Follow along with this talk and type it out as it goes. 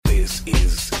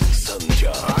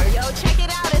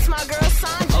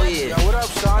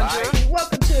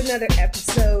another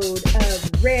episode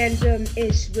of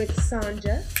Random-ish with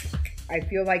Sanja. I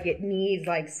feel like it needs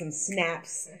like some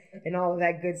snaps and all of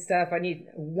that good stuff. I need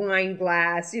a wine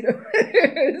glass, set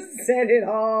it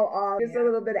all off. Just a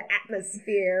little bit of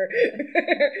atmosphere.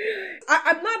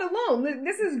 I'm not alone.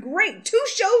 This is great. 2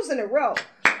 shows in a row.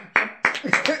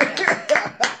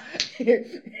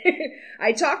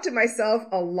 I talk to myself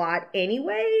a lot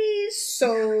anyway,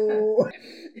 so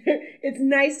it's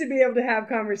nice to be able to have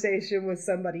conversation with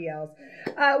somebody else.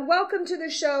 Welcome to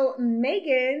the show,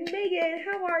 Megan. Megan,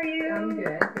 how are you? I'm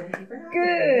good. Thank you for having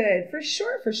me. Good,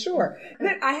 for sure.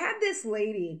 But I had this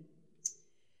lady.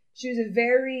 She was a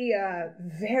very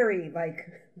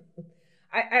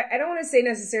I don't want to say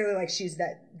necessarily like she's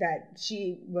that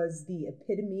she was the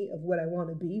epitome of what I want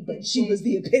to be, but she was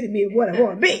the epitome of what I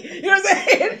want to be. You know what I'm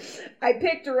saying? I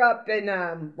picked her up in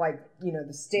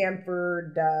the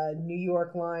Stamford, New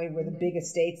York line where the big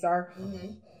estates are.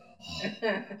 Mm-hmm.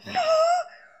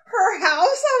 Her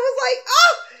house, I was like,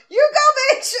 oh, you go,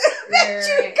 bitch. Bitch,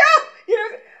 you go.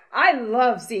 I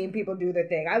love seeing people do their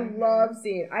thing. I just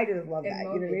love that. You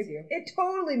know what I mean? You. It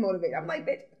totally motivates. I'm like,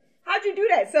 bitch, how'd you do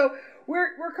that? So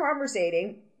we're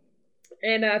conversating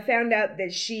and found out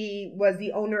that she was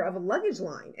the owner of a luggage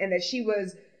line and that she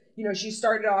was, she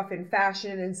started off in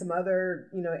fashion and some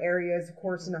other, areas, of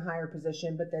course, in a higher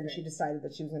position, but then she decided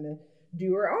that she was going to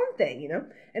do her own thing,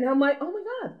 And I'm like, oh my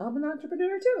God, I'm an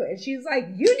entrepreneur too. And she's like,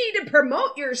 you need to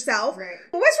promote yourself. Right.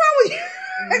 What's wrong with you?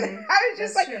 Mm-hmm. I was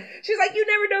just That's like, true. she's like, you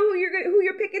never know who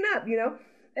you're picking up,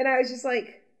 And I was just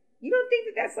like, you don't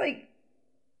think that's like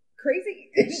crazy?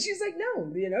 She's like, no,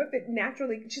 if it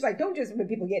naturally, she's like, don't just when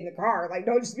people get in the car, like,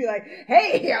 don't just be like,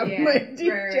 hey, I'm a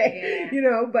DJ,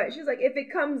 But she's like, if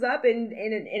it comes up in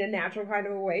a natural kind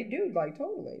of a way, dude, like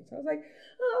totally. So I was like,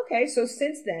 oh, okay. So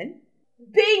since then,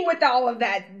 being with all of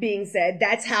that being said,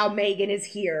 that's how Megan is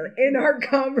here in our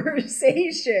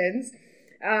conversations.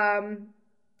 I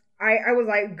was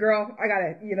like, girl, I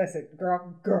gotta, listen,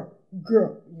 girl,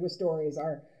 your stories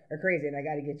are crazy and I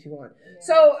gotta get you on. Yeah.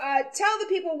 So tell the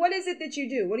people, what is it that you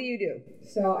do? What do you do?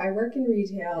 So I work in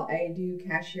retail. I do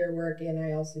cashier work and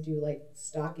I also do like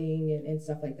stocking and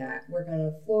stuff like that. Work on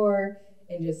the floor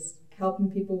and just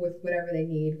helping people with whatever they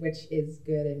need, which is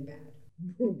good and bad.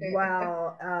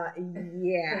 Well,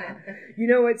 yeah.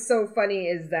 What's so funny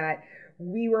is that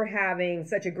we were having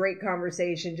such a great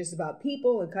conversation just about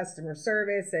people and customer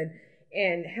service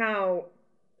and how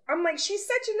I'm like, she's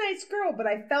such a nice girl, but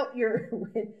I felt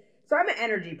so I'm an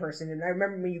energy person. And I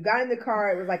remember when you got in the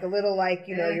car, it was like a little like,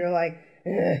 you're like,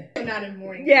 ugh. Not in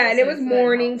morning. Yeah. And it was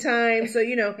morning time. So,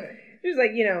 she was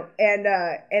like, and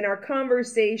our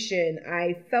conversation,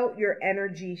 I felt your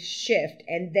energy shift.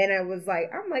 And then I was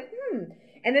like,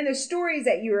 And then the stories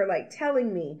that you were like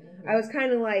telling me, I was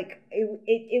kind of like,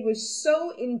 it was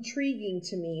so intriguing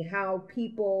to me how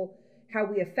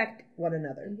we affect one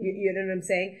another. Mm-hmm. You know what I'm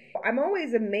saying? I'm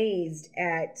always amazed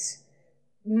at,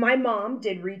 my mom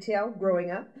did retail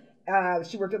growing up.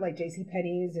 She worked at like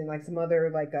JCPenney's and like some other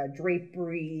like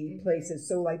drapery places.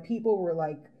 So like people were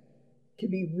like, can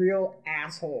be real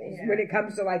assholes when it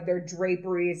comes to like their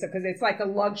drapery, so because it's like a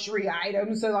luxury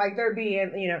item, so like they're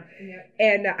being,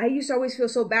 And I used to always feel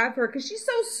so bad for her because she's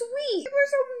so sweet. People are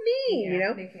so mean,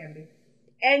 They can be.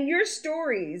 And your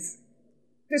stories,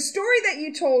 the story that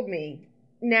you told me.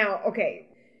 Now, okay,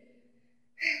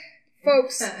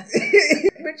 folks,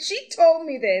 but she told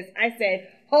me this. I said,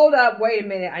 "Hold up, wait a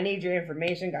minute. I need your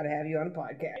information. Got to have you on the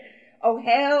podcast." Oh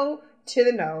hell to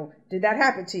the no! Did that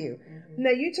happen to you? Mm-hmm. No,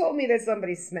 you told me that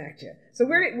somebody smacked you. So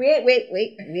wait.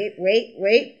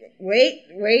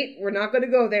 We're not going to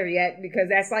go there yet because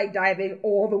that's like diving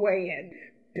all the way in.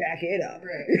 Back it up.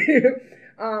 Right.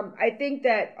 I think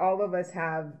that all of us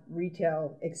have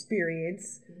retail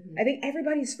experience. Mm-hmm. I think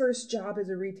everybody's first job is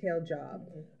a retail job.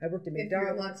 Mm-hmm. I worked at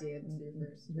McDonald's. If you're lucky, it's your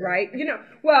first. Right?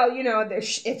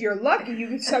 If you're lucky,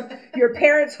 your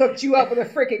parents hooked you up with a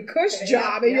freaking cush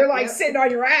job and you're like sitting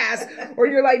on your ass or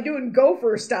you're like doing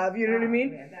gopher stuff. You know what I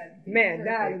mean? Yeah,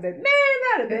 that'd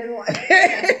have been like...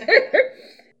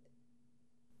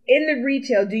 In the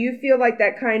retail, do you feel like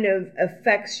that kind of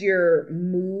affects your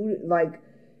mood? Like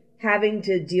having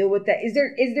to deal with that? Is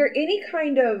there any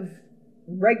kind of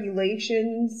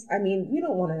regulations? I mean, we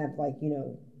don't want to have like,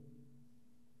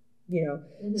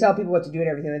 tell people what to do and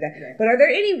everything like that. Right. But are there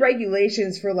any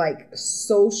regulations for like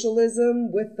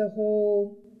socialism with the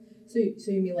whole? So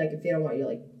you mean like if they don't want you to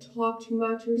like talk too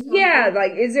much or something? Yeah,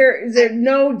 like is there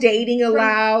no dating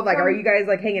allowed? Like are you guys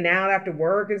like hanging out after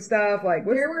work and stuff? Like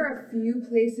there were a few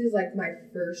places, like my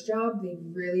first job, they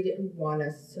really didn't want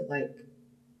us to like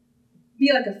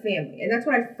be like a family. And that's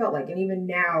what I felt like. And even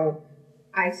now,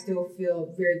 I still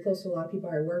feel very close to a lot of people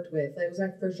I worked with. Like, it was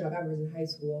my first job ever. I was in high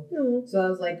school. No. So I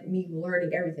was like me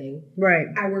learning everything. Right.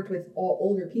 I worked with all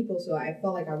older people, so I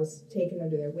felt like I was taken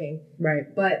under their wing.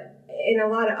 Right. But in a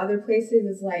lot of other places,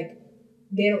 it's like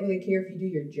they don't really care if you do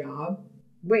your job.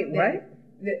 Wait, what?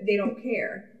 They don't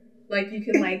care. Like, you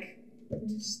can like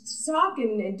just talk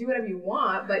and do whatever you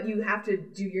want, but you have to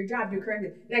do your job, do it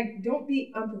correctly. Like, don't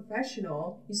be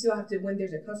unprofessional. You still have to, when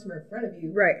there's a customer in front of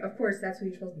you. Right. Of course, that's who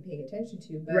you're supposed to be paying attention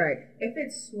to. But right. if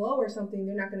it's slow or something,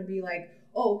 they're not going to be like,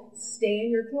 oh, stay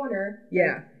in your corner.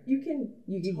 Yeah. Like, you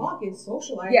can talk and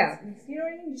socialize. Yeah. You know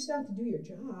what I mean? You still have to do your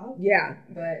job. Yeah.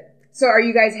 But... So are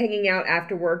you guys hanging out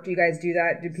after work? Do you guys do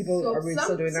that? Do people, are we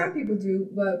still doing that? Some people do,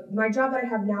 but my job that I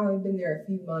have now, I've been there a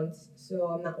few months, so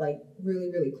I'm not like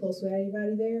really, really close with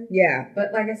anybody there. Yeah.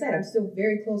 But like I said, I'm still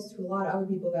very close to a lot of other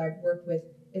people that I've worked with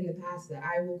in the past that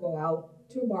I will go out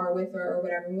to a bar with or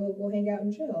whatever, and we'll hang out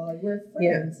and chill. Like, we're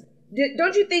friends. Yeah.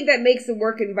 Don't you think that makes the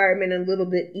work environment a little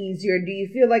bit easier? Do you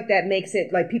feel like that makes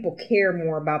it like people care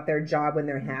more about their job when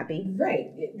they're happy?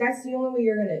 Right. That's the only way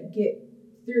you're going to get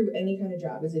through any kind of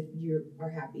job, is if you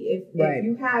are happy. If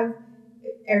you have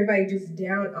everybody just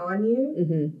down on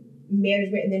you,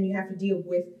 management, and then you have to deal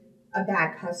with a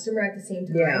bad customer at the same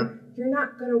time, you're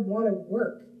not going to want to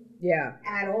work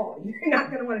at all. You're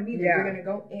not going to want to be there. You're going to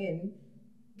go in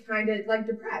kind of like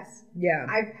depressed. Yeah.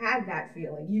 I've had that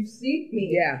feeling. You've seen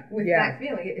me with that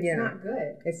feeling. It's not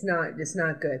good. It's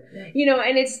not good. Yeah. You know,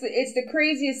 and it's the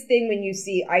craziest thing when you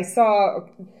see, I saw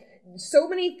so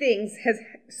many things, has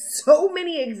so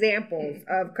many examples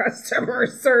of customer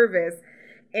service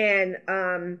and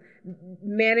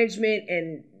management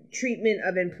and treatment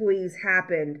of employees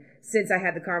happened since I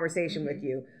had the conversation with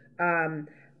you.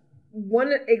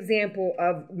 One example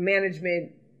of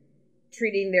management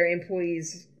treating their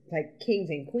employees like kings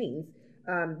and queens,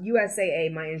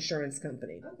 USAA, my insurance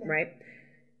company, right?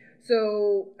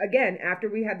 So again, after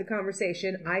we had the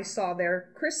conversation, I saw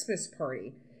their Christmas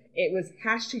party. It was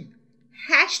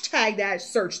hashtag that,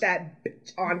 search that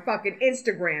bitch on fucking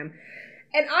Instagram.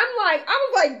 And I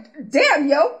was like, damn,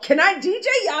 yo, can I DJ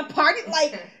y'all party?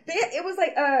 Like, it was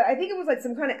like, I think it was like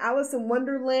some kind of Alice in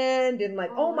Wonderland, and like,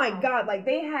 oh my God, like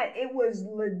it was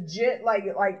legit, like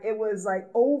it was like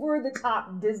over the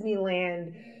top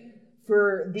Disneyland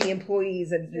for the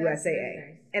employees of USAA.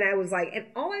 Nice. And I was like, and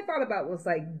all I thought about was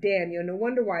like, damn, no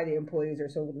wonder why the employees are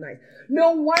so nice.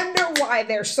 No wonder why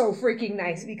they're so freaking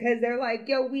nice, because they're like,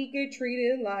 yo, we get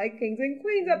treated like kings and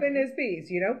queens up in this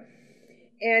piece,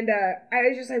 And I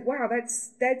was just like, wow,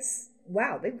 that's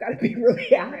wow, they've got to be really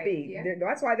happy. Right,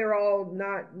 that's why they're all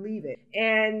not leaving.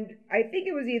 And I think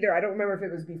it was either, I don't remember if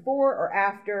it was before or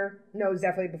after. No, it was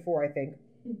definitely before, I think.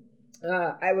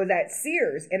 I was at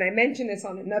Sears, and I mentioned this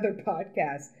on another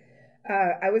podcast.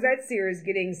 I was at Sears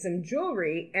getting some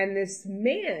jewelry, and this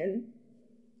man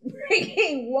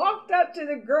walked up to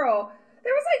the girl.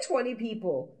 There was like 20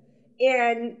 people.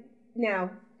 And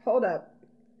now, hold up.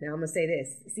 Now I'm going to say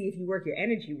this. See, if you work your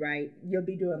energy right, you'll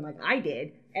be doing like I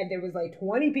did. And there was like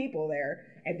 20 people there.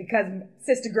 And because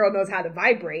Sister Girl knows how to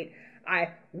vibrate, I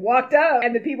walked up,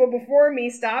 and the people before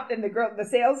me stopped, and the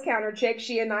sales counter chick,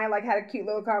 she and I like had a cute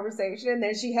little conversation, and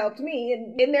then she helped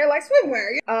me in their like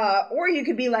swimwear. Or you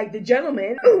could be like the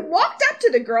gentleman who walked up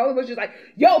to the girl and was just like,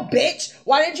 yo, bitch,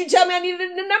 why didn't you tell me I needed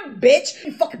a number, bitch?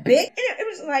 You fucking bitch. And it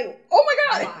was like, oh my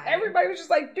God. Why? Everybody was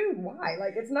just like, dude, why?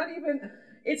 Like, it's not even,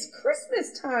 it's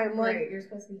Christmas time. Like, right, you're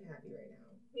supposed to be happy right now.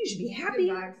 You should be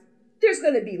happy. There's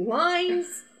going to be lines.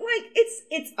 Like,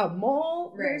 it's a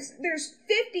mall. Right. There's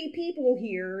 50 people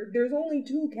here. There's only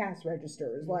 2 cash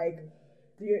registers. Like,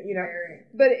 you know. Right.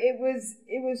 But it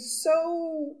was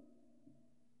so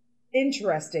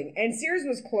interesting. And Sears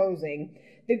was closing.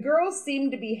 The girls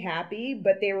seemed to be happy,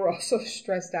 but they were also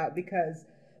stressed out because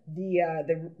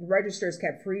the registers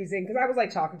kept freezing. Because I was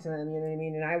like talking to them, you know what I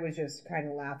mean? And I was just kind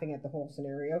of laughing at the whole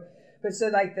scenario. But so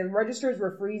like the registers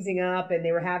were freezing up, and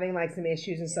they were having like some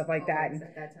issues and stuff like that.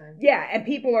 At that time. Yeah, and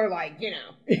people are like,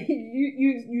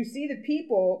 you see the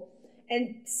people,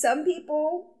 and some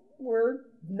people were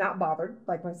not bothered,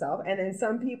 like myself, and then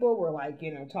some people were like,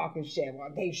 talking shit. Well,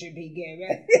 they should be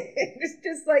given. It's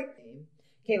just like,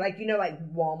 okay, like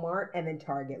like Walmart and then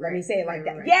Target. Let me say it like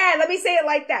that. Right. Yeah, let me say it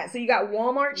like that. So you got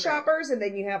Walmart shoppers, and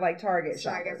then you have like Target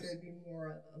shoppers. I guess it would be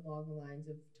more along the lines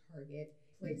of Target.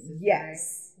 Places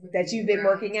that you've been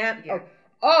working at. Yeah.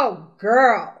 Oh,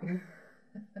 girl,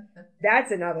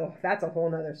 that's a whole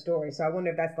nother story. So I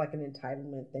wonder if that's like an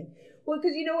entitlement thing. Well,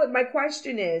 because you know what my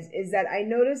question is that I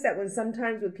notice that when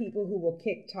sometimes with people who will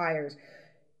kick tires,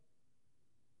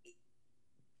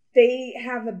 they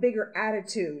have a bigger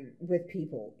attitude with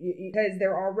people because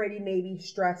they're already maybe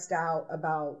stressed out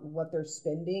about what they're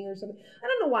spending or something. I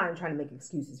don't know why I'm trying to make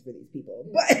excuses for these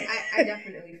people, but I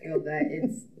definitely feel that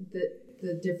it's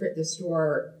the different the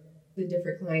store, the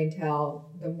different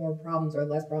clientele, the more problems or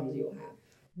less problems you'll have.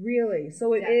 Really?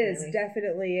 So it is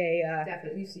definitely a...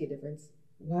 definitely, you see a difference.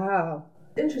 Wow.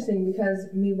 Interesting, because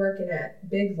me working at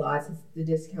Big Lots, it's the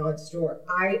discount store,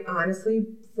 I honestly,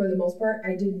 for the most part,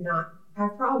 I did not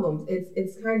have problems.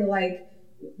 It's kind of like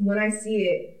when I see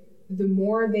it, the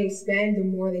more they spend, the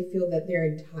more they feel that they're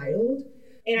entitled.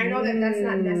 And I know that that's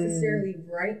not necessarily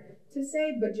right to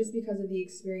say, but just because of the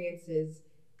experiences,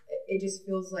 it just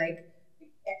feels like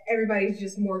everybody's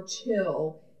just more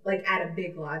chill, like at a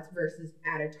Big Lots versus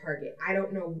at a Target. I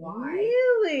don't know why.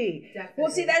 Really? Definitely.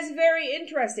 Well, see, that's very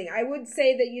interesting. I would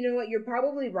say that, you know what, you're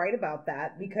probably right about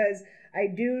that, because I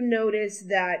do notice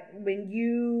that when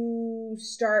you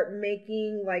start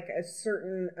making like a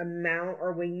certain amount,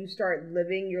 or when you start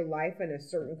living your life in a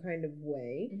certain kind of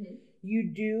way,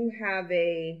 you do have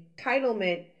a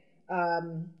entitlement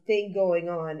thing going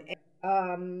on.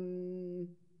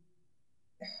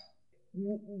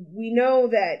 We know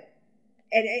that,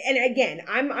 and again,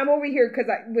 I'm over here because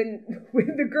when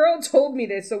the girl told me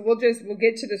this, so we'll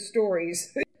get to the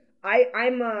stories.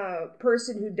 I'm a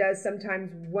person who does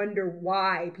sometimes wonder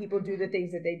why people do the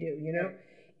things that they do, you know?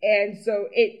 And so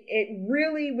it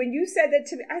really, when you said that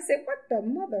to me, I said, what the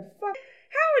motherfucker?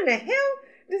 How in the hell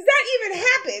does that even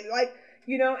happen? Like,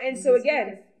 you know, and so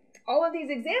again, all of these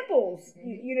examples,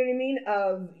 you know what I mean,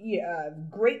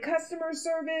 of great customer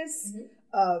service,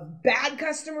 of bad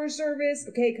customer service.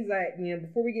 Okay, because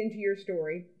before we get into your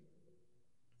story,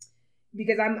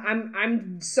 because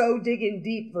I'm so digging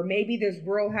deep for maybe this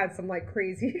girl had some like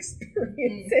crazy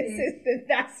experiences and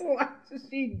that's why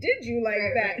she did you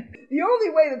like that. The only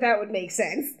way that would make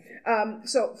sense.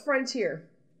 So Frontier,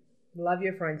 love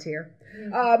your Frontier.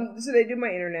 So they do my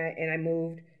internet and I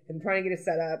moved. I'm trying to get it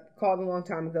set up. Called a long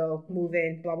time ago. Move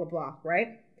in. Blah blah blah.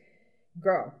 Right,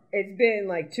 girl. It's been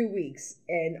like 2 weeks,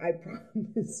 and I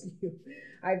promise you,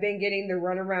 I've been getting the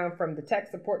runaround from the tech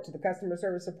support to the customer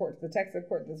service support to the tech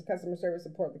support to the customer service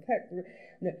support.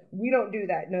 No, we don't do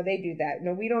that. No, they do that.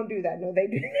 No, we don't do that. No, they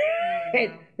do that.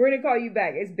 And we're gonna call you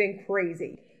back. It's been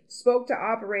crazy. Spoke to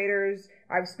operators.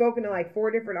 I've spoken to like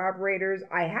 4 different operators.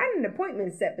 I had an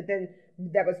appointment set, but then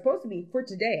that was supposed to be for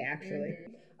today, actually.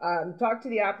 Talked to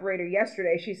the operator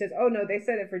yesterday. She says, oh no, they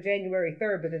set it for January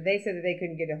 3rd, but then they said that they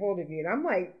couldn't get a hold of you. And I'm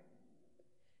like,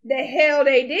 the hell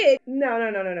they did. No.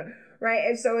 Right.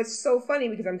 And so it's so funny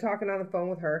because I'm talking on the phone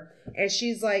with her and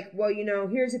she's like, well, you know,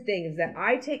 here's the thing is that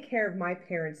I take care of my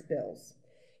parents' bills,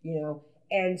 you know,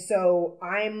 and so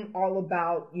I'm all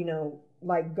about, you know,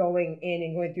 like going in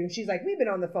and going through. And she's like, we've been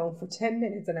on the phone for 10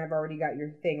 minutes and I've already got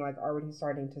your thing like already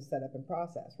starting to set up and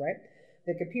process. Right.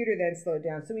 The computer then slowed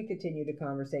down, so we continued to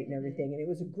conversate and everything, and it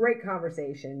was a great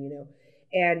conversation, you know,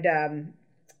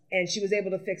 and she was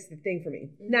able to fix the thing for me.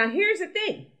 Now, here's the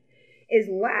thing, is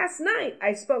last night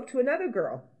I spoke to another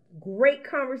girl, great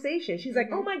conversation. She's like,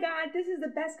 oh my God, this is the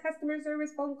best customer service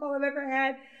phone call I've ever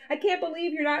had. I can't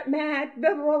believe you're not mad,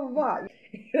 blah, blah, blah, blah.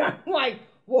 And I'm like,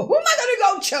 well, who am I going to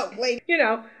go choke, lady? You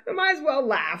know, I might as well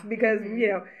laugh because, you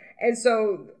know, and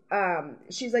so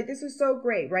she's like, this is so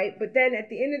great, right? But then at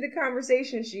the end of the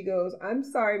conversation, she goes, I'm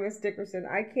sorry, Miss Dickerson,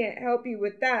 I can't help you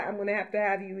with that. I'm going to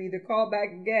have you either call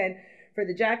back again for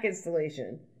the jack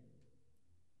installation.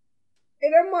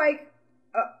 And I'm like,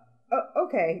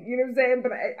 okay, you know what I'm saying?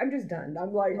 But I'm just done.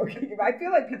 I'm like, okay, I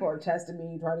feel like people are testing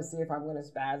me, trying to see if I'm going to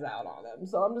spaz out on them.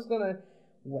 So I'm just going to,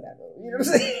 whatever, you know what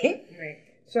I'm saying? Right.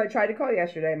 So I tried to call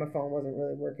yesterday. My phone wasn't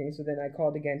really working. So then I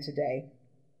called again today.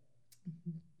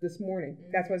 This morning.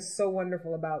 That's what's so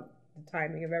wonderful about the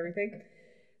timing of everything.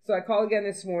 So I call again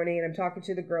this morning and I'm talking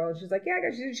to the girl and she's like, yeah,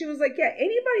 she was like, yeah,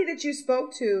 anybody that you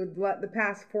spoke to the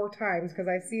past 4 times, because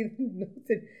I see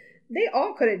they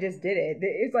all could have just did it.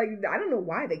 It's like, I don't know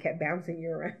why they kept bouncing you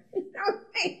around.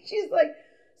 She's like,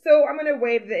 so I'm going to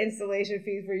waive the installation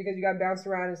fees for you because you got bounced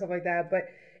around and stuff like that. But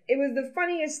it was the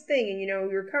funniest thing. And, you know,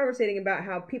 we were conversating about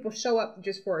how people show up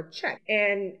just for a check.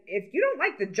 And if you don't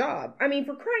like the job, I mean,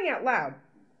 for crying out loud,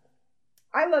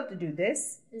 I love to do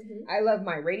this. I love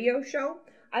my radio show.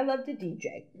 I love to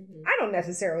DJ. I don't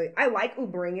necessarily, I like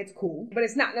Ubering. It's cool, but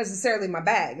it's not necessarily my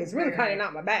bag. It's really kind of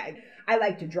not my bag. I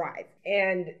like to drive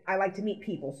and I like to meet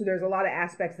people. So there's a lot of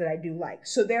aspects that I do like.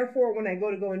 So therefore, when I go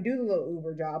and do the little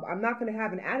Uber job, I'm not going to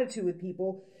have an attitude with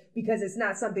people because it's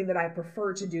not something that I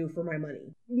prefer to do for my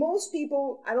money. Most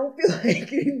people, I don't feel like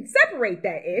can separate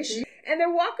that ish. And they're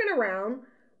walking around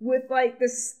with like the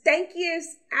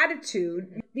stankiest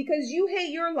attitude because you hate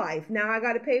your life. Now I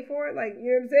got to pay for it. Like,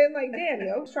 you know what I'm saying? Like, damn,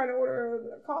 yo, I was trying to order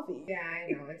a coffee. Yeah,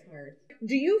 I know. It's hard.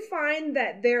 Do you find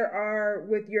that there are,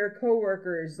 with your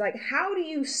coworkers, like, how do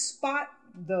you spot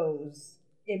those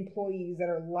employees that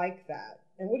are like that?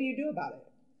 And what do you do about it?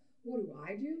 What do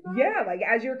I do about Yeah, it? like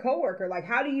as your coworker, like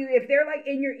how do you, if they're like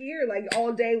in your ear like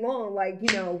all day long, like,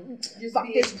 you know, Just fuck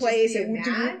this place and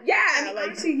mad? yeah, I mean, like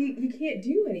honestly, you can't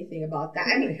do anything about that.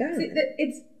 I mean, God.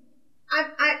 see,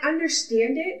 I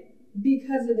understand it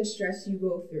because of the stress you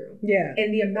go through. Yeah.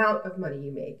 And the amount of money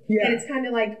you make. Yeah. And it's kind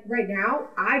of like right now,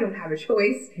 I don't have a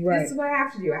choice. Right. This is what I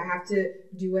have to do. I have to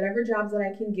do whatever jobs that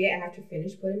I can get. I have to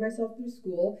finish putting myself through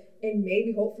school. And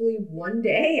maybe, hopefully, one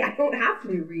day I don't have to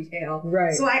do retail.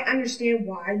 Right. So I understand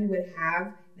why you would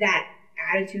have that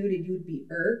attitude and you would be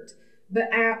irked.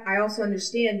 But I also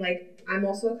understand, like, I'm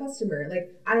also a customer.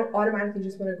 Like, I don't automatically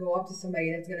just want to go up to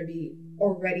somebody that's going to be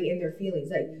already in their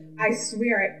feelings. Like, I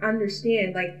swear I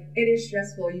understand, like, it is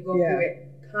stressful. You go through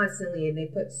it constantly and they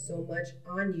put so much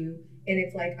on you. And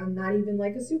it's like, I'm not even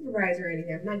like a supervisor or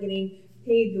anything. I'm not getting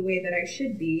paid the way that I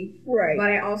should be. Right.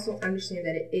 But I also understand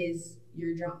that it is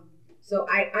your job. So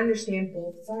I understand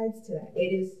both sides to that.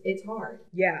 It's hard.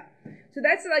 Yeah. So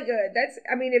that's like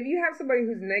I mean, if you have somebody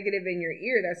who's negative in your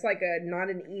ear, that's like not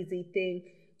an easy thing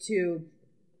to,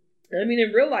 I mean,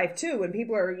 in real life too, when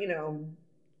people are, you know,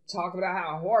 talking about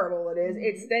how horrible it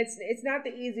is, it's not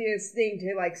the easiest thing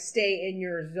to like stay in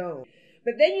your zone.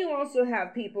 But then you also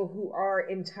have people who are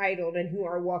entitled and who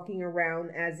are walking around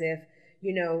as if,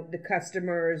 you know, the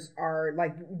customers are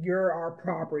like, you're our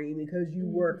property because you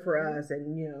work for us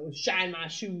and, you know, shine my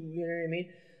shoe, you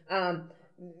know what I mean?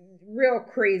 Real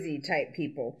crazy type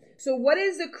people. So what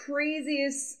is the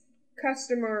craziest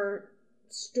customer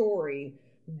story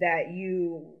that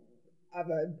you, of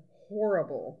a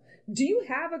horrible, do you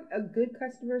have a good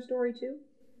customer story too?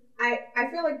 I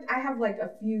feel like I have like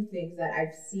a few things that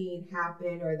I've seen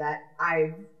happen or that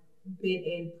I've been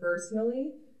in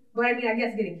personally. But I mean, I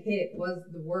guess getting hit was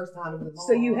the worst out of them all.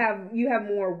 So you have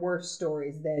more worse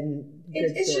stories than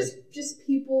good it's stories. just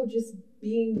people just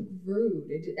being rude.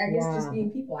 I guess just being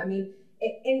people. I mean,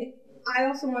 and I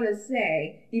also want to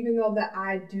say, even though that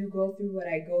I do go through what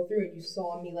I go through, and you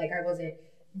saw me like I wasn't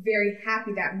very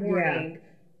happy that morning,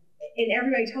 and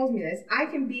everybody tells me this, I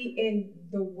can be in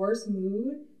the worst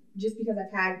mood just because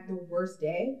I've had the worst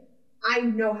day. I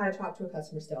know how to talk to a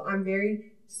customer still. I'm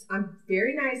very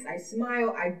nice. I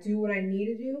smile. I do what I need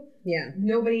to do. Yeah.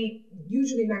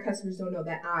 Usually my customers don't know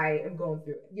that I am going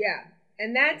through it. Yeah.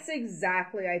 And that's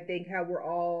exactly, I think, how we're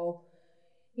all,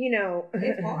 you know.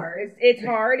 It's hard. It's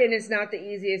hard and it's not the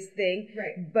easiest thing.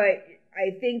 Right. But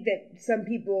I think that some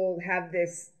people have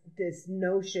this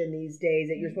notion these days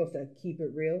that you're supposed to keep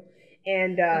it real.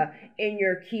 And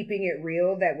you're keeping it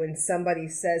real, that when somebody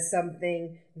says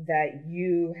something that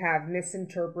you have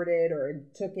misinterpreted or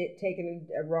taken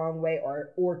it a wrong way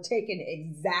or taken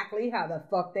exactly how the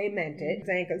fuck they meant it,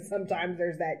 because sometimes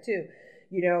there's that too,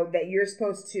 you know, that you're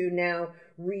supposed to now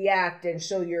react and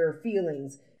show your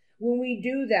feelings. When we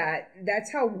do that,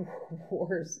 that's how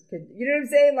wars could, you know what I'm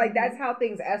saying? Like, that's how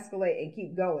things escalate and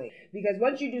keep going. Because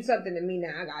once you do something to me,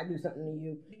 now I gotta do something to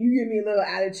you. You give me a little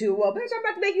attitude, well, bitch, I'm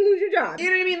about to make you lose your job.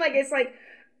 You know what I mean? Like, it's like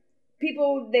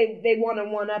people, they want to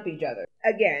one-up each other.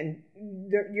 Again,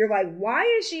 you're like, why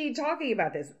is she talking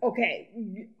about this? Okay,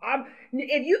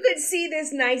 if you could see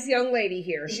this nice young lady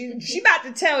here, she about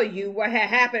to tell you what had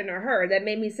happened to her that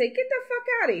made me say, get the fuck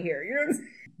out of here. You know what I'm saying?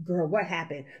 Girl, what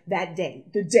happened that day?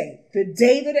 The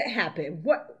day that it happened.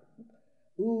 What?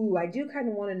 Ooh, I do kind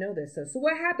of want to know this. So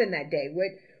what happened that day?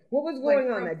 What was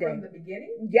going on that day? From the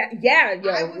beginning? Yeah.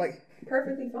 I was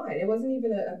perfectly fine. It wasn't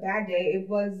even a bad day. It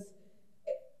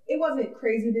wasn't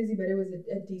crazy busy, but it was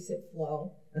a decent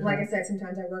flow. Uh-huh. Like I said,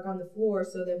 sometimes I work on the floor,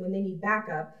 so that when they need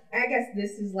backup, I guess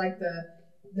this is like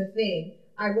the thing.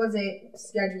 I wasn't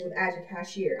scheduled as a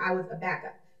cashier. I was a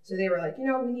backup. So they were like, you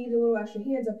know, we need a little extra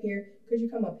hands up here. Could you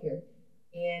come up here?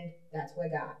 And that's what I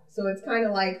got. So it's kind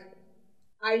of like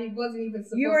I wasn't even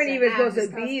supposed to. You weren't even supposed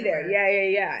to be there.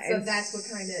 Yeah. So that's what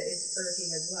kind of is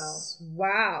irking as well.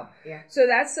 Wow. Yeah. So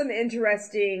that's some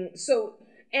interesting. So,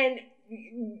 and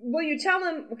will you tell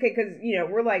them? Okay, because you know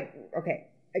we're like, okay,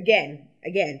 again.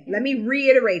 Let me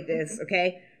reiterate this.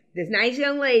 Okay, this nice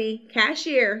young lady,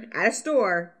 cashier at a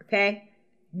store. Okay,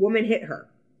 woman hit her,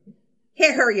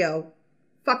 yo.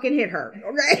 Fucking hit her,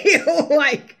 okay?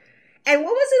 Like, and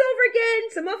what was it over again?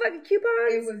 Some motherfucking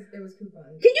coupons? It was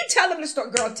coupons. Can you tell them the story?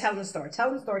 Girl, tell them the story.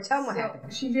 Tell them what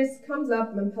happened. She just comes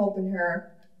up and I'm helping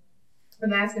her.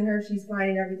 I'm asking her if she's fine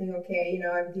and everything okay, you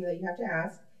know, everything that you have to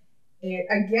ask.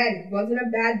 And again, it wasn't a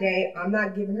bad day. I'm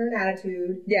not giving her an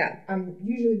attitude. Yeah. I'm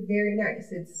usually very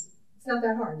nice. It's not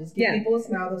that hard. Just give people a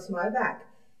smile, they'll smile back.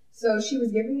 So she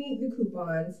was giving me the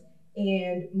coupons,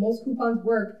 and most coupons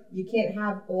work. You can't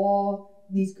have all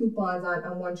these coupons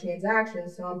on one transaction.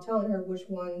 So I'm telling her which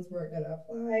ones weren't going to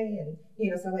apply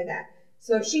and, stuff like that.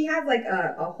 So she had like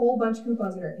a whole bunch of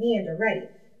coupons in her hand already.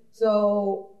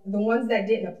 So the ones that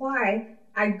didn't apply,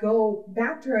 I go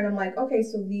back to her and I'm like, okay,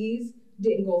 so these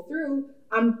didn't go through.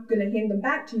 I'm going to hand them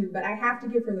back to you, but I have to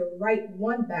give her the right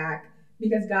one back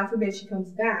because God forbid she comes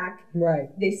back. Right.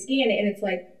 They scan it and it's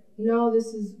like, no,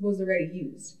 this was already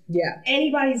used. Yeah.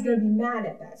 Anybody's going to be mad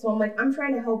at that. So I'm like, I'm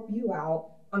trying to help you out.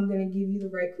 I'm going to give you the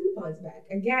right coupons back.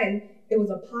 Again, it was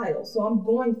a pile. So I'm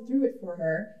going through it for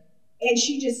her. And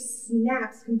she just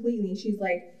snaps completely. And she's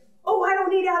like, oh, I don't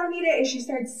need it. And she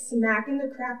starts smacking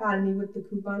the crap out of me with the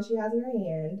coupon she has in her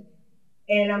hand.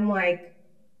 And I'm like,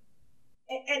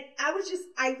 and I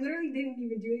literally didn't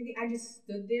even do anything. I just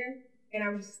stood there and I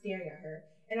was just staring at her.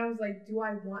 And I was like, do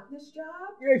I want this job?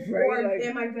 Right, or like,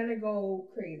 am I going to go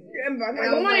crazy? I'm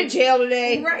going to jail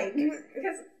today. Right.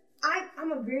 Because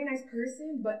I'm a very nice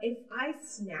person, but if I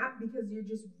snap because you're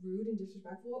just rude and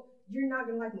disrespectful, you're not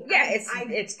going to like me. Yeah, it's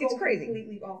crazy.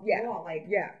 Completely off the wall. Like,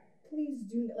 please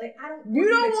do, like, I don't. You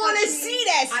don't want to see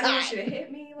that side. I don't want you to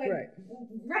hit me. Like,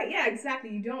 right. Yeah,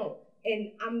 exactly. You don't.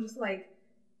 And I'm just like,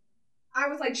 I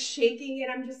was like shaking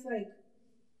and I'm just like,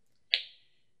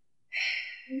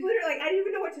 literally, like, I didn't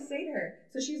even know what to say to her.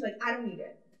 So she's like, I don't need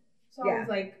it. So I was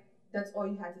like, that's all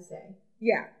you had to say.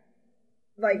 Yeah.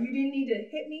 Like, you didn't need to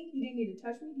hit me. You didn't need to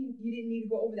touch me. You didn't need to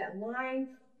go over that line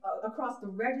across the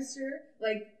register.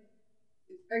 Like,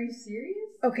 are you serious?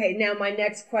 Okay, now my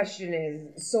next question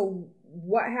is, so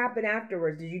what happened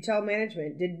afterwards? Did you tell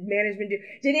management? Did management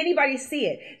did anybody see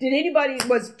it? Did anybody,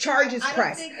 was charges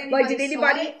pressed? Like, did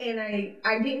anybody saw it, and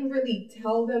I didn't really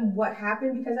tell them what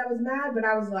happened because I was mad, but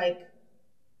I was like,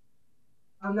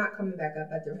 I'm not coming back up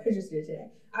at the register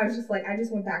today. I was just like, I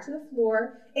just went back to the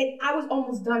floor and I was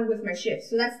almost done with my shift.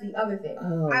 So that's the other thing.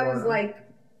 I was like,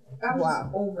 I was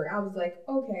just over it. I was like,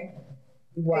 okay.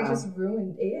 Wow. It just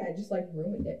ruined it. Yeah, it just like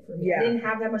ruined it for me. Yeah. I didn't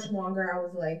have that much longer. I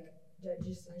was like, I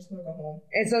just want to go home.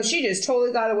 And so she just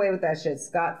totally got away with that shit.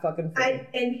 Scott fucking free.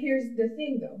 And here's the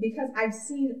thing though, because I've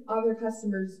seen other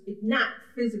customers not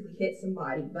physically hit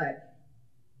somebody, but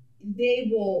they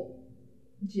will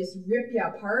just rip you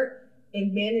apart,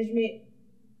 and management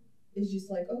is just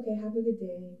like, okay, have a good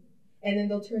day. And then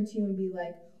they'll turn to you and be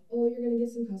like, oh, you're going to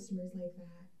get some customers like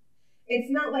that.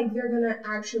 It's not like they're going to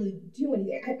actually do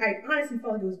anything. I honestly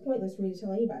felt like it was pointless for me to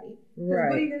tell anybody. Right.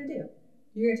 What are you going to do?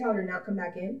 You're going to tell her to not come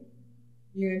back in?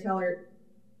 You're going to tell her,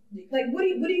 like, what are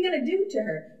you going to do to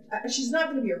her? She's not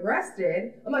going to be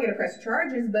arrested. I'm not going to press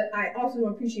charges, but I also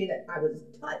don't appreciate that I was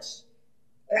touched.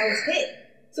 I was hit.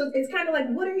 So it's kind of like,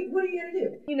 what are you going to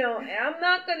do? You know, I'm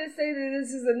not going to say that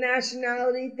this is a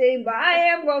nationality thing, but I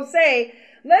am going to say,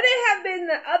 let it have been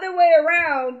the other way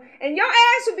around, and your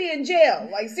ass would be in jail.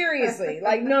 Like, seriously.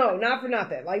 Like, no, not for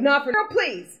nothing. Like, not for... Girl,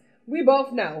 please. We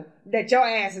both know that your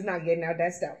ass is not getting out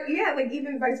that stuff. Yeah, like,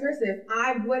 even vice versa. If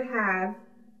I would have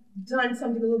done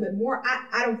something a little bit more,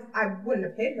 I wouldn't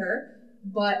have hit her.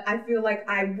 But I feel like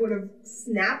I would have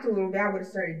snapped a little bit. I would have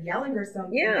started yelling or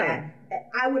something. Yeah.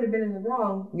 I would have been in the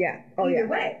wrong. Yeah. Either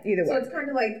way. Either way. So it's kind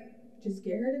of like, just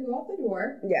get her to go out the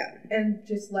door. Yeah. And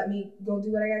just let me go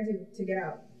do what I got to do to get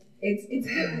out. It's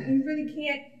you really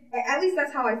can't. At least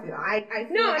that's how I feel. I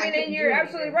feel no, like I mean, and you're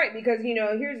absolutely right, because, you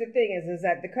know, here's the thing is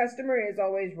that the customer is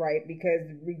always right, because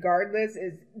regardless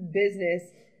is business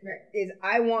is,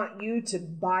 I want you to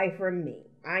buy from me.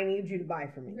 I need you to buy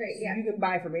from me. Right, so you can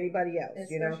buy from anybody else,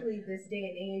 Especially this day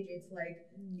and age, it's like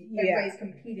everybody's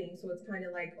competing, so it's kind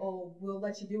of like, oh, we'll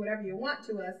let you do whatever you want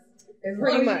to us.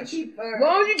 Pretty much. As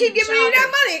long as you keep giving you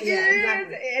that money. Yeah,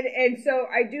 exactly. And so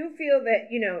I do feel that,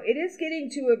 you know, it is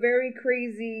getting to a very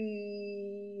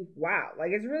crazy, like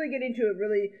it's really getting to a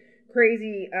really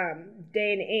crazy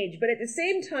day and age. But at the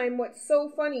same time, what's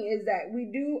so funny is that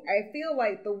I feel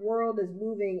like the world is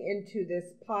moving into this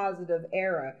positive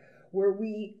era where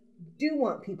we do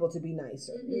want people to be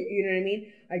nicer. Mm-hmm. You know what I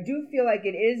mean? I do feel like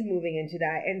it is moving into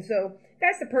that. And so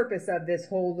that's the purpose of this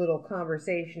whole little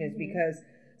conversation, is because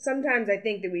sometimes I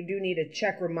think that we do need a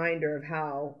check reminder of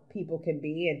how people can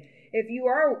be. And if you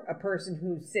are a person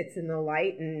who sits in the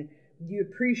light and you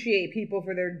appreciate people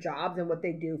for their jobs and what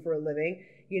they do for a living,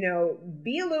 you know,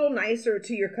 be a little nicer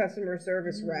to your customer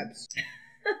service reps.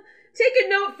 take a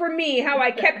note for me how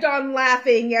I kept on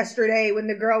laughing yesterday when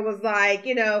the girl was like,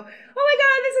 you know, oh my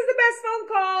God, this is the best phone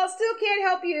call. Still can't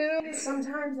help you.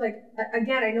 Sometimes, like,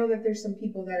 again, I know that there's some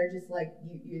people that are just like,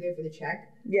 you're there for the check.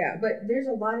 Yeah. But there's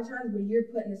a lot of times when you're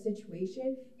put in a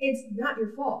situation, it's not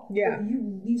your fault. Yeah.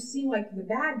 You seem like the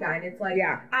bad guy, and it's like,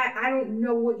 yeah. I don't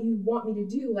know what you want me to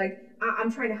do. Like,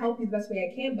 I'm trying to help you the best way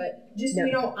I can, but just so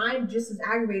you know, I'm just as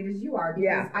aggravated as you are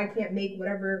because I can't make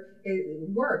whatever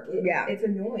work. It's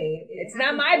annoying. It's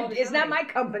not my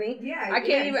company. Yeah. I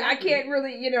can't even. Exactly. I can't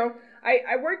really. You know,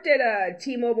 I worked at a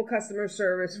T-Mobile customer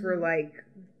service for like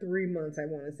 3 months. I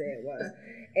want to say it was,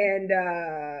 and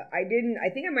I didn't. I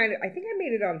think I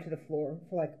made it onto the floor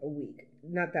for like a week.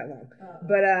 Not that long,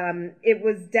 but it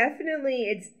was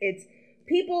definitely it's.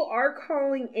 People are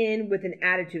calling in with an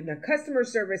attitude. Now, customer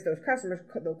service, those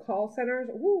call centers,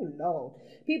 ooh, no.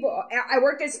 I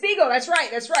worked at Spiegel. That's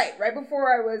right. Right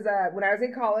before when I was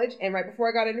in college and right before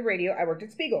I got into radio, I worked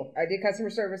at Spiegel. I did customer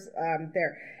service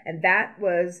there. And that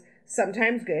was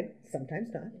sometimes good,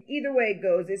 sometimes not. Either way it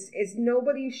goes, it's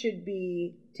nobody should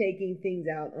be taking things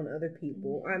out on other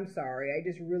people. I'm sorry. I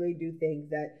just really do think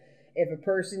that if a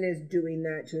person is doing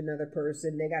that to another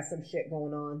person, they got some shit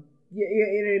going on. You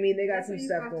know what I mean? They got some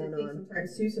stuff going on.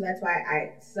 Sometimes too, so that's why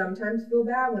I sometimes feel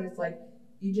bad when it's like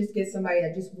you just get somebody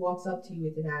that just walks up to you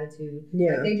with an attitude.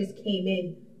 Yeah. Like they just came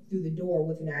in through the door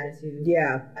with an attitude.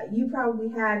 Yeah. You probably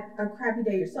had a crappy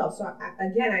day yourself. So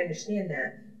I understand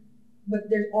that. But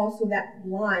there's also that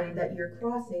line that you're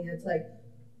crossing. And it's like,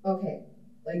 okay,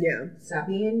 like stop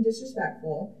being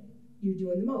disrespectful. You're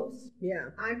doing the most. Yeah.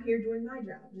 I'm here doing my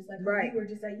job. Just like you were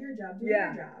just at your job doing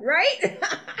your job. Right?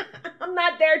 I'm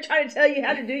not there trying to tell you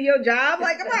how to do your job.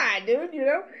 Like, come on, dude, you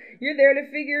know? You're there to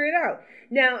figure it out.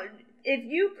 Now, if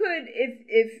you could,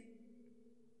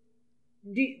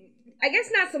 I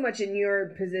guess not so much in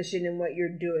your position and what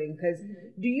you're doing, because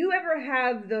do you ever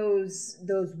have those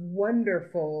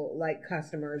wonderful, like,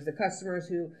 customers, the customers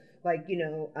who, like, you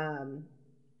know,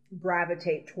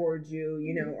 gravitate towards you,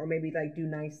 you know, or maybe like do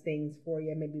nice things for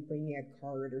you, maybe bring you a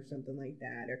card or something like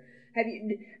that? Or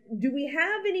do we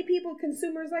have any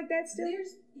consumers like that still?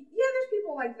 There's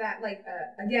people like that. Like,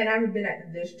 again, I haven't been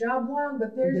at this job long,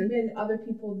 but there's been other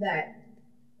people that,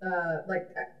 like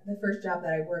the first job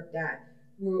that I worked at,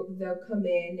 they'll come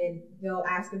in and they'll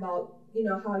ask about, you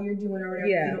know, how you're doing or whatever.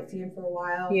 If you don't see them for a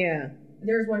while. Yeah.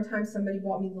 There was one time somebody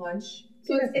bought me lunch.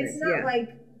 So it's not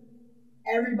like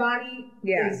everybody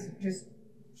is just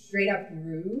straight up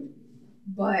rude,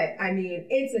 but I mean,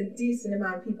 it's a decent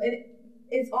amount of people. And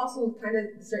it's also kind of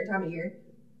a certain time of year.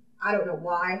 I don't know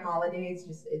why, holidays,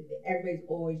 everybody's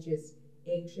always just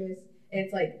anxious. And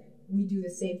it's like, we do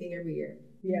the same thing every year.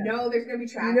 Yeah. You know there's going to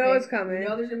be traffic. You know it's coming. You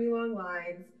know there's going to be long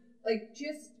lines. Like,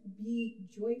 just be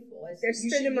joyful. They're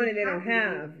spending money they don't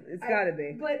have. It's got to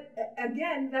be. But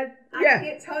again, I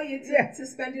can't tell you to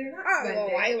spend it or not spend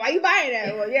it. Why you buying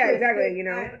it? Well, yeah, exactly. You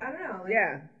know. I don't know.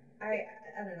 Like,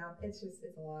 I don't know. It's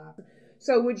a lot.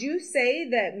 So would you say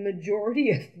that majority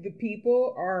of the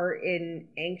people are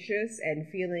anxious and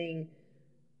feeling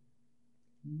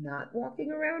not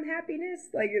walking around happiness?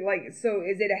 Like, so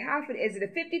is it a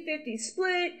 50-50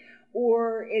 split?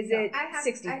 Or is it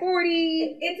 60-40?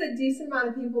 It's a decent amount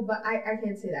of people, but I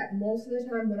can't say that. Most of the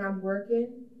time when I'm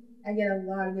working, I get a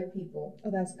lot of good people.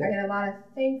 Oh, that's good. I get a lot of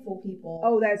thankful people.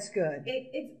 Oh, that's good.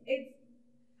 It's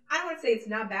I don't want to say it's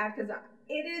not bad, because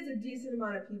it is a decent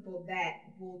amount of people that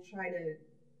will try to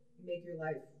make your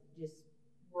life just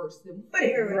worse than what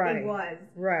it really was.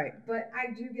 Right. But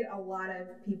I do get a lot of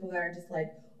people that are just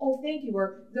like, oh, thank you.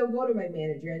 Or they'll go to my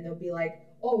manager and they'll be like,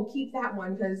 oh, keep that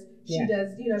one because she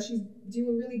does, you know, she's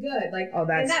doing really good. Like, oh,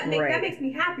 that's great. That makes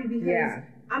me happy because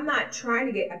I'm not trying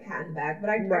to get a pat in the back, but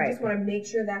I just want to make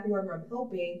sure that whoever I'm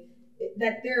helping,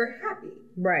 that they're happy.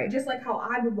 Right. Just like how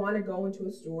I would want to go into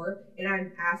a store and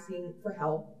I'm asking for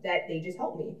help, that they just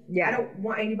help me. Yeah. I don't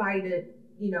want anybody to,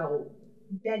 you know,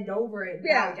 bend over and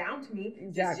bow down to me.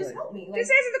 Exactly. Just help me. Like,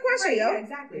 just answer the question, yo. Yeah,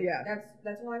 exactly. Yeah.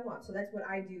 That's all I want. So that's what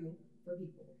I do for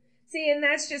people. See, and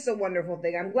that's just a wonderful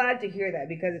thing. I'm glad to hear that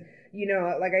because, you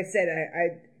know, like I said,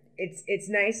 it's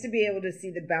nice to be able to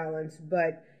see the balance,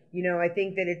 but, you know, I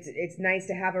think that it's nice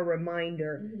to have a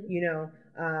reminder, you know,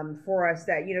 for us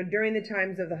that, you know, during the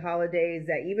times of the holidays,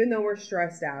 that even though we're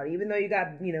stressed out, even though you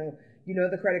got, you know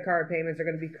the credit card payments are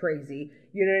going to be crazy,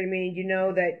 you know what I mean? You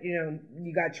know that, you know,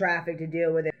 you got traffic to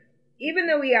deal with it. Even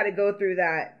though we got to go through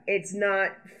that, it's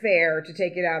not fair to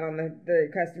take it out on the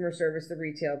customer service, the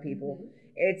retail people.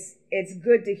 It's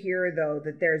good to hear, though,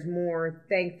 that there's more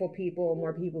thankful people,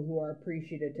 more people who are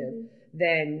appreciative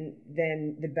than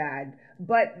the bad.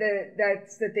 But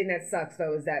that's the thing that sucks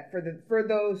though, is that for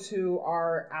those who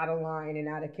are out of line and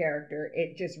out of character,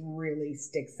 it just really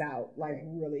sticks out like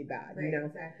really bad, right, you know.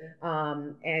 Exactly.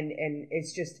 And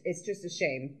it's just a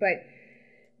shame. But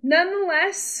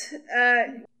nonetheless,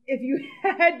 if you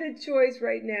had the choice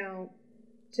right now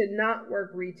to not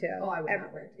work retail, I would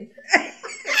not work.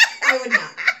 I would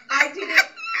not.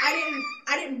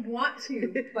 I didn't want to,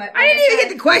 but I didn't even get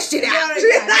the question out.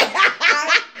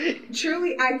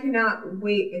 Truly, I cannot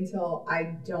wait until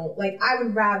I don't. Like, I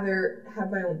would rather have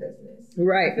my own business.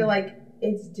 Right. I feel like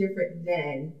it's different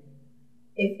than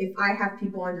if I have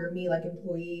people under me, like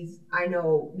employees. I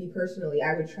know me personally,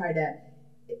 I would try to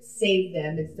save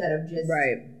them instead of just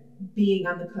being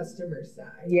on the customer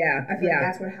side. Yeah. I feel like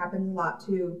that's what happens a lot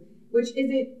too, which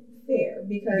isn't fair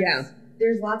because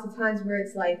there's lots of times where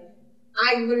it's like,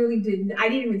 I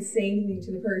didn't even say anything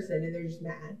to the person and they're just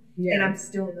mad. Yeah. And I'm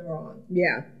still in the wrong.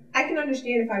 Yeah. I can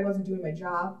understand if I wasn't doing my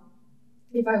job,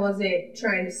 if I wasn't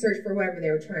trying to search for whatever they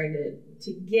were trying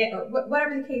to get, or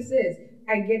whatever the case is,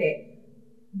 I get it.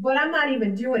 But I'm not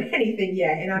even doing anything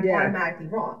yet and I'm automatically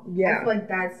wrong. Yeah. I feel like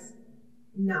that's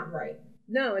not right.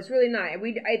 No, it's really not. I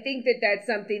think that that's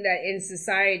something that in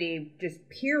society, just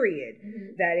period,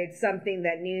 that it's something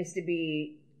that needs to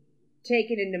be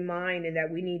taken into mind, and that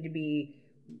we need to be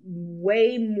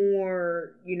way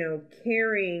more,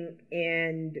 caring.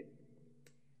 And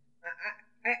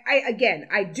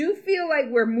I do feel like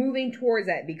we're moving towards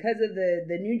that because of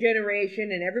the new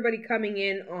generation and everybody coming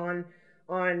in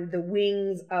on the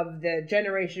wings of the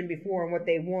generation before and what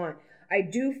they want. I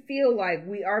do feel like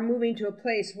we are moving to a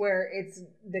place where it's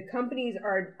the companies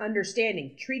are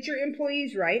understanding. Treat your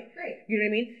employees right. Right. You know what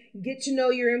I mean? Get to know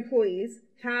your employees.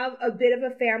 Have a bit of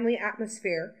a family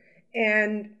atmosphere,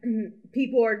 and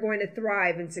people are going to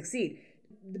thrive and succeed.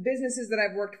 The businesses that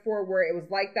I've worked for where it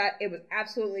was like that, it was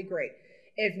absolutely great.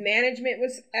 If management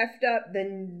was effed up,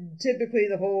 then typically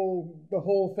the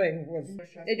whole thing was,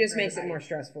 it just makes it more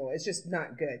stressful. It's just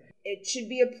not good. It should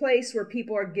be a place where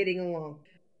people are getting along.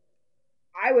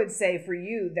 I would say for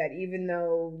you that even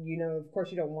though, of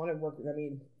course you don't want to work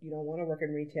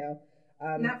in retail.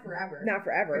 Not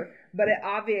forever. But it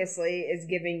obviously is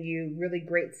giving you really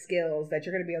great skills that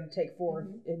you're going to be able to take forth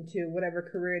into whatever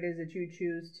career it is that you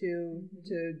choose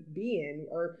to be in,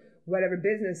 or whatever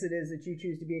business it is that you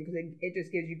choose to be in, because it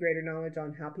just gives you greater knowledge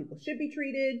on how people should be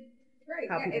treated,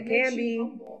 how people can be.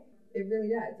 Humble. It really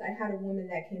does. I had a woman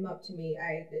that came up to me.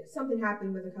 Something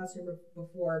happened with a customer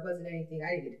before. It wasn't anything.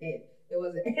 I didn't hit. It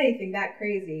wasn't anything that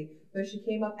crazy. But she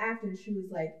came up after and she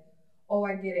was like, "Oh,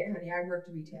 I get it, honey. I worked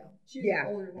retail." She was an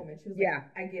older woman. She was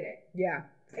like, "I get it." Yeah.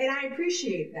 And I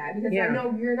appreciate that because I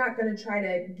know you're not going to try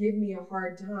to give me a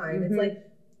hard time. It's like,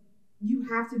 you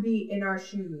have to be in our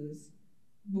shoes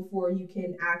before you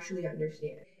can actually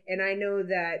understand. And I know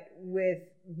that with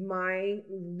my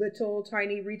little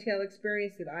tiny retail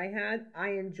experience that I had,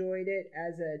 I enjoyed it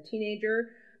as a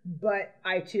teenager, but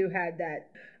I too had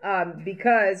that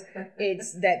because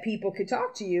it's that people could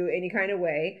talk to you any kind of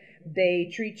way.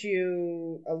 They treat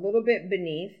you a little bit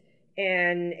beneath,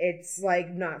 and it's like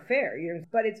not fair,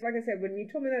 But it's like I said, when you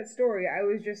told me that story, I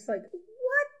was just like,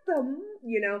 what the,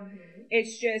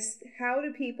 It's just, how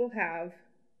do people have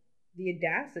the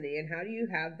audacity, and how do you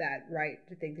have that right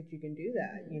to think that you can do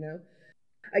that,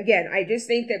 Again, I just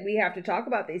think that we have to talk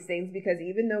about these things, because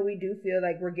even though we do feel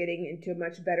like we're getting into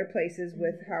much better places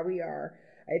with how we are,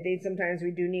 I think sometimes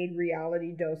we do need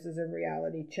reality doses and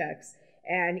reality checks.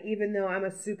 And even though I'm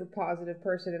a super positive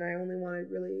person and I only want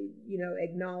to really,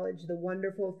 acknowledge the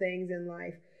wonderful things in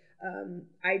life,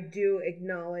 I do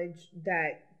acknowledge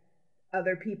that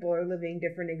other people are living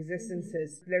different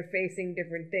existences. They're facing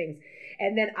different things.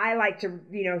 And then I like to,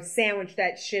 sandwich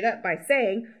that shit up by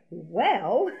saying,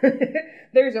 well,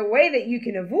 there's a way that you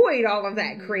can avoid all of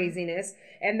that craziness.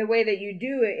 And the way that you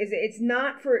do it is it's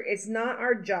not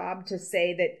our job to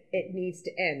say that it needs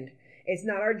to end. It's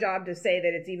not our job to say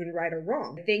that it's even right or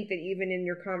wrong. I think that even in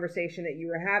your conversation that you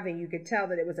were having, you could tell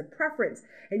that it was a preference.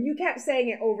 And you kept saying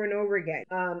it over and over again.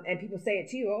 And people say it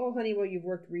to you, "Oh, honey, well, you've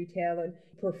worked retail and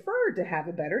prefer to have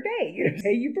a better day."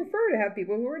 You prefer to have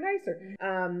people who are nicer.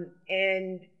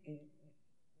 And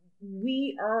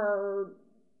we are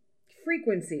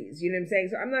frequencies, you know what I'm saying?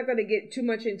 So I'm not going to get too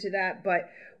much into that, but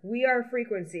we are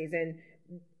frequencies. And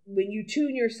when you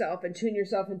tune yourself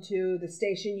into the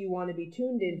station you want to be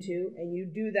tuned into, and you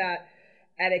do that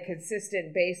at a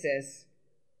consistent basis,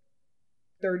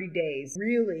 30 days,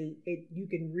 really, you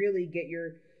can really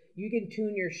you can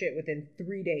tune your shit within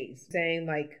 3 days, saying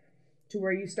like to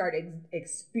where you start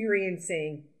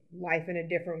experiencing life in a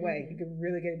different way. You can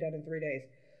really get it done in 3 days.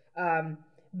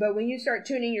 But when you start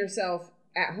tuning yourself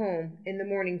at home in the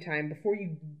morning time, before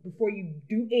you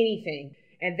do anything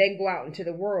and then go out into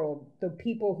the world, the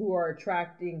people who are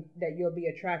that you'll be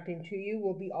attracting to you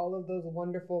will be all of those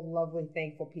wonderful, lovely,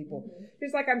 thankful people. Mm-hmm.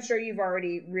 Just like I'm sure you've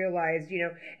already realized,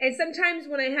 and sometimes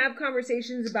when I have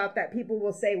conversations about that, people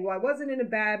will say, well, I wasn't in a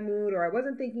bad mood, or I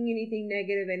wasn't thinking anything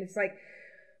negative. And it's like,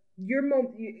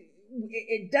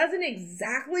 it doesn't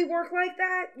exactly work like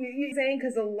that. You're saying,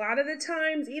 because a lot of the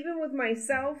times, even with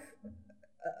myself,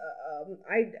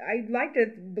 I like to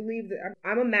believe that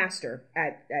I'm a master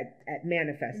at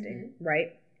manifesting, mm-hmm.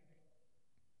 right?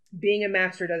 Being a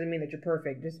master doesn't mean that you're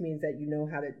perfect. It just means that you know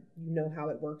how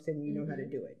it works and you know how to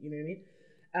do it. You know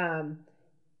what I mean?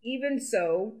 Even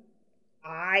so,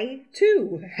 I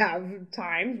too have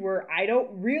times where I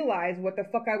don't realize what the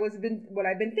fuck what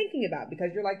I've been thinking about,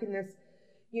 because you're like in this,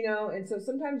 and so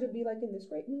sometimes you'll be like in this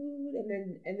great mood,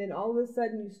 and then all of a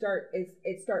sudden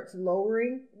it starts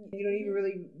lowering. You don't even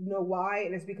really know why,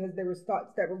 and it's because there was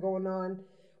thoughts that were going on,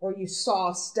 or you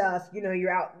saw stuff.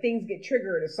 You're out, things get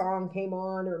triggered. A song came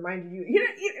on or reminded you.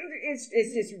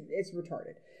 It's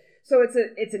retarded. So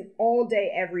it's an all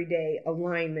day, every day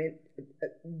alignment,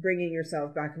 bringing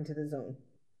yourself back into the zone.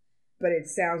 But it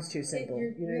sounds too simple.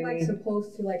 You're like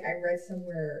supposed to, like, I read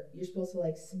somewhere, you're supposed to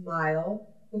like smile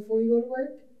before you go to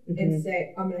work, mm-hmm. and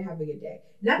say, I'm going to have a good day.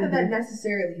 Not that mm-hmm. that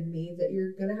necessarily means that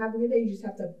you're going to have a good day. You just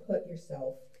have to put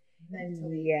yourself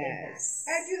mentally in that.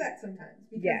 I do that sometimes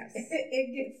because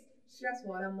it gets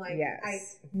stressful, and I'm like, I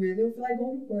really don't feel like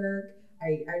going to work.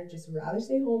 I just rather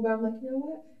stay home, but I'm like, you know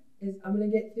what? I'm going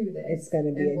to get through this. It's going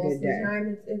to be a good day. Most of the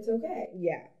time, it's okay.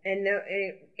 Yeah. And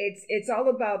it's all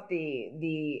about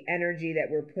the energy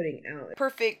that we're putting out.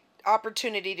 Perfect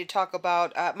opportunity to talk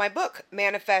about my book,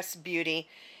 Manifest Beauty.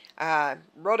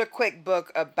 Wrote a quick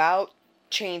book about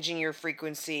changing your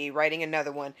frequency, writing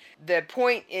another one. The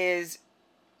point is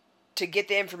to get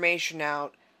the information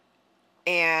out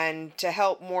and to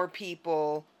help more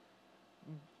people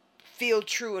feel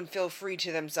true and feel free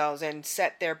to themselves and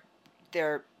set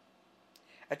their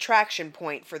attraction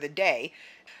point for the day.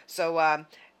 So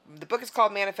the book is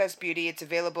called Manifest Beauty. It's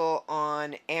available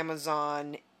on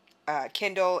Amazon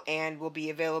Kindle and will be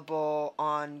available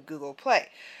on Google Play.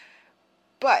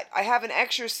 But I have an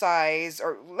exercise,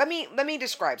 or let me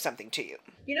describe something to you.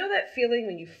 You know that feeling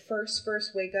when you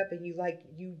first wake up and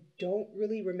you don't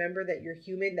really remember that you're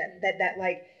human,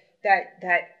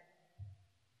 that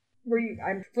where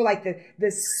I'm for like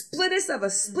the splittest of a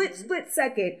split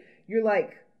second, you're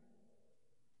like,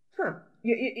 huh.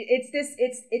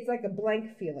 It's like a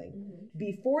blank feeling. Mm-hmm.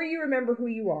 Before you remember who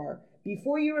you are,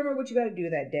 before you remember what you got to do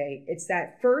that day, it's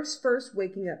that first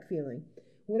waking up feeling.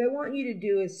 What I want you to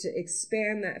do is to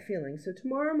expand that feeling. So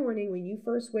tomorrow morning when you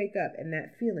first wake up and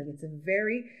that feeling,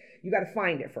 you got to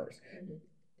find it first. Mm-hmm.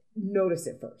 Notice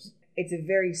it first. It's a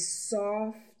very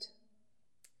soft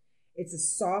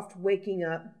waking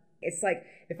up. It's like,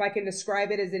 if I can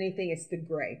describe it as anything, it's the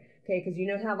gray. Okay, because you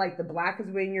know how like the black is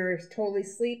when you're totally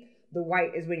asleep, the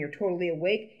white is when you're totally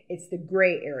awake. It's the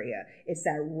gray area. It's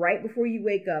that right before you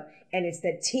wake up, and it's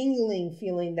that tingling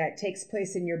feeling that takes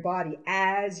place in your body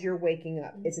as you're waking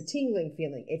up. It's a tingling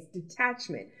feeling. It's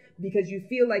detachment, because you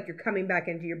feel like you're coming back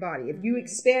into your body. If you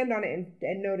expand on it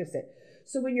and notice it.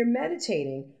 So when you're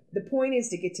meditating, the point is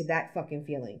to get to that fucking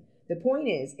feeling. The point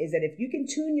is that if you can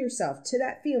tune yourself to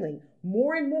that feeling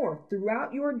more and more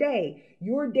throughout your day,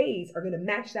 your days are going to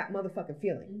match that motherfucking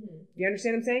feeling. Mm-hmm. You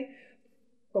understand what I'm saying?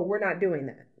 But we're not doing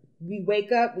that. We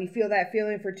wake up, we feel that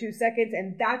feeling for 2 seconds,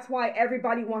 and that's why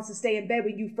everybody wants to stay in bed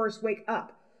when you first wake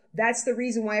up. That's the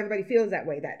reason why everybody feels that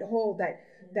way.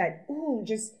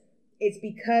 It's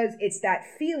because it's that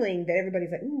feeling that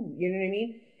everybody's like, ooh, you know what I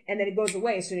mean? And then it goes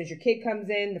away as soon as your kid comes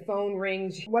in, the phone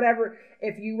rings, whatever.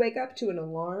 If you wake up to an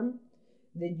alarm,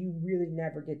 then you really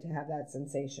never get to have that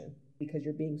sensation, because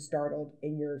you're being startled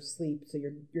in your sleep. So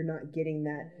you're not getting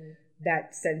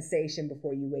that sensation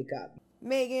before you wake up.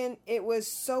 Megan, it was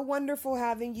so wonderful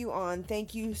having you on.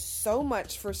 Thank you so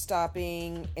much for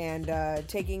stopping and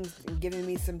giving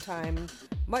me some time.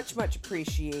 Much, much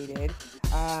appreciated.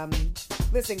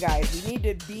 Listen, guys, we need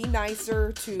to be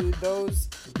nicer to those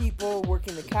people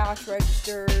working the cash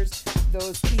registers,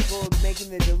 those people making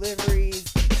the deliveries.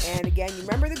 And again, you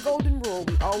remember the golden rule.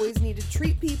 We always need to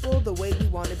treat people the way we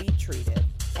want to be treated.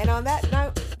 And on that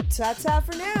note, ta-ta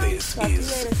for now. This Talk to you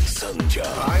later.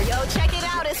 Sanja. Yo, check it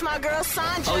out. It's my girl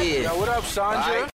Sanja. Oh, yeah. Yo, what up, Sanja?